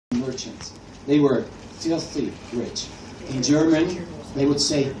merchants. They were filthy rich. In German, they would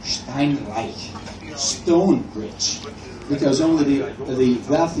say steinreich, stone rich, because only the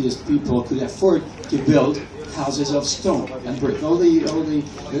wealthiest people could afford to build houses of stone and brick. All the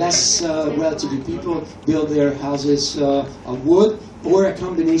less well-to-do people build their houses of wood, or a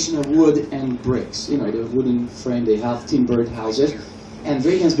combination of wood and bricks. You know, the wooden frame, they have timbered houses, and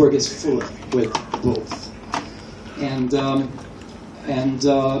Regensburg is full with both. And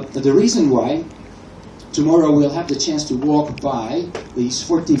the reason why, tomorrow we'll have the chance to walk by these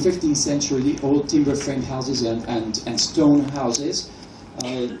 14th, 15th century old timber frame houses and stone houses,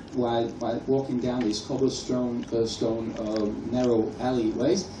 while walking down these cobblestone narrow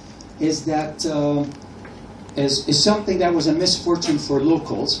alleyways, is that is something that was a misfortune for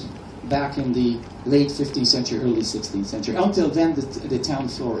locals back in the late 15th century, early 16th century. Until then, the town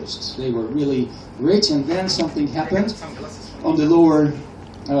flourished. They were really rich, and then something happened on the lower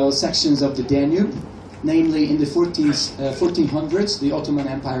sections of the Danube. Namely, in the 1400s, the Ottoman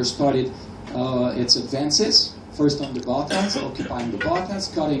Empire started its advances, first on the Balkans, occupying the Balkans,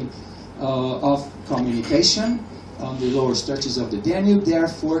 cutting off communication on the lower stretches of the Danube,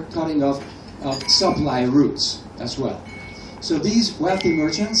 therefore cutting off supply routes as well. So these wealthy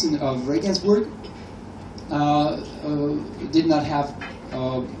merchants of Regensburg did not have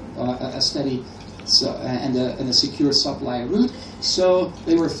a steady and a secure supply route, so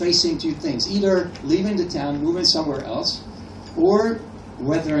they were facing two things: either leaving the town, moving somewhere else, or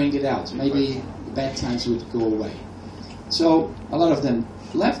weathering it out. Maybe the bad times would go away. So a lot of them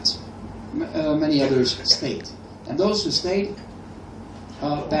left, many others stayed. And those who stayed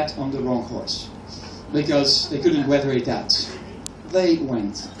bet on the wrong horse, because they couldn't weather it out. They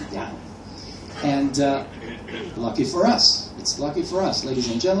went down. And lucky for us, it's lucky for us, ladies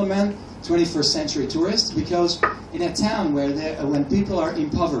and gentlemen, 21st century tourists, because in a town where when people are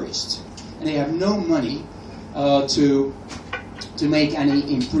impoverished and they have no money to make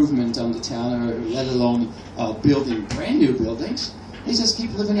any improvement on the town, or let alone building brand new buildings, they just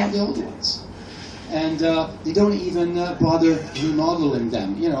keep living in the old ones. And they don't even bother remodeling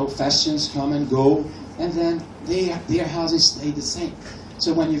them. You know, fashions come and go, and then their houses stay the same.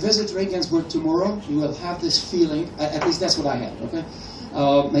 So when you visit Regensburg tomorrow, you will have this feeling, at least that's what I had, okay?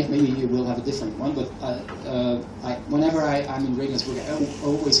 Maybe you will have a different one, but whenever I'm in Regensburg, I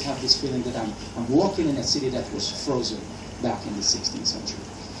always have this feeling that I'm walking in a city that was frozen back in the 16th century.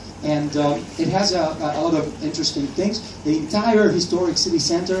 And it has a lot of interesting things. The entire historic city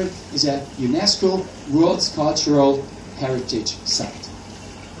center is a UNESCO World Cultural Heritage Site.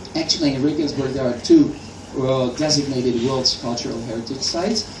 Actually, in Regensburg, there are two designated World Cultural Heritage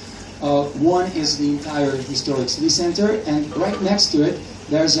Sites. One is the entire historic city center, and right next to it,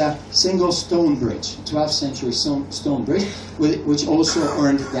 there's a single stone bridge, 12th century stone bridge, which also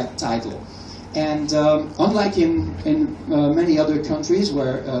earned that title. And unlike in many other countries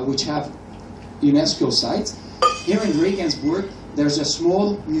which have UNESCO sites, here in Regensburg there's a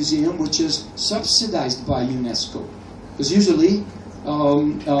small museum which is subsidized by UNESCO. Because usually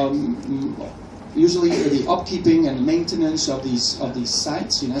the upkeeping and maintenance of these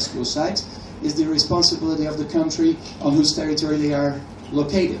sites, UNESCO sites, is the responsibility of the country on whose territory they are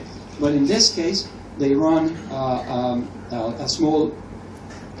located. But in this case, they run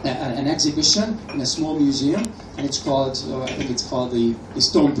an exhibition in a small museum, and it's called, I think it's called the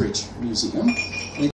Stonebridge Museum.